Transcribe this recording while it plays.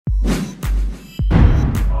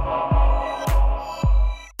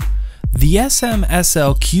The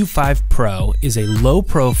SMSL Q5 PRO is a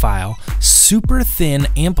low-profile, super thin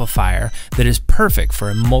amplifier that is perfect for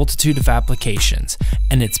a multitude of applications,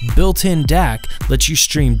 and its built-in DAC lets you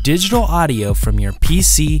stream digital audio from your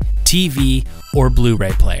PC, TV, or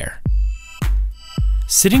Blu-ray player.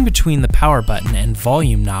 Sitting between the power button and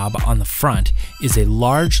volume knob on the front is a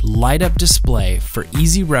large light-up display for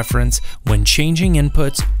easy reference when changing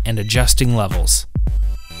inputs and adjusting levels.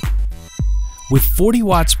 With 40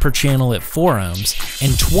 watts per channel at 4 ohms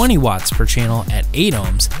and 20 watts per channel at 8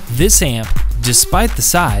 ohms, this amp, despite the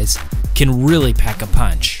size, can really pack a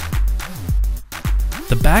punch.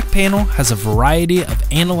 The back panel has a variety of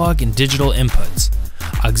analog and digital inputs: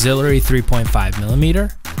 auxiliary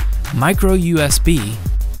 3.5mm, micro USB,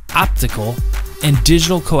 optical, and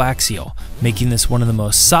digital coaxial, making this one of the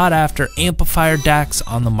most sought-after amplifier DACs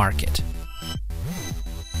on the market.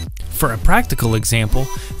 For a practical example,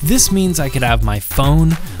 this means I could have my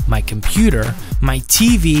phone, my computer, my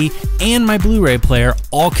TV, and my Blu-ray player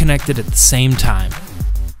all connected at the same time.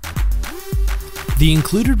 The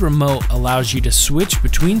included remote allows you to switch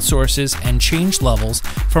between sources and change levels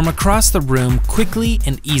from across the room quickly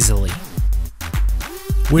and easily.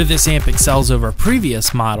 Where this amp excels over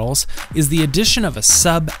previous models is the addition of a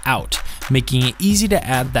sub-out, making it easy to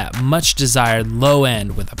add that much desired low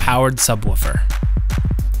end with a powered subwoofer.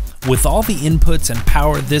 With all the inputs and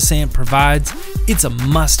power this amp provides, it's a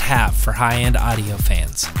must-have for high-end audio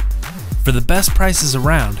fans. For the best prices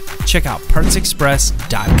around, check out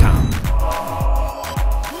partsexpress.com.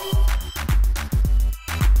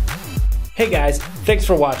 Hey guys, thanks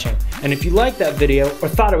for watching, and if you liked that video or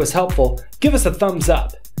thought it was helpful, give us a thumbs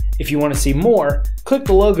up. If you want to see more, click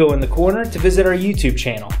the logo in the corner to visit our YouTube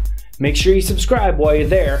channel. Make sure you subscribe while you're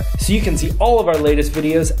there so you can see all of our latest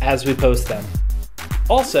videos as we post them.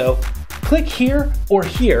 Also, click here or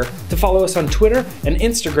here to follow us on Twitter and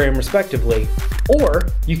Instagram respectively, or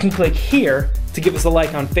you can click here to give us a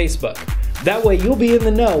like on Facebook. That way you'll be in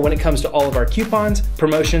the know when it comes to all of our coupons,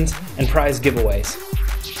 promotions, and prize giveaways.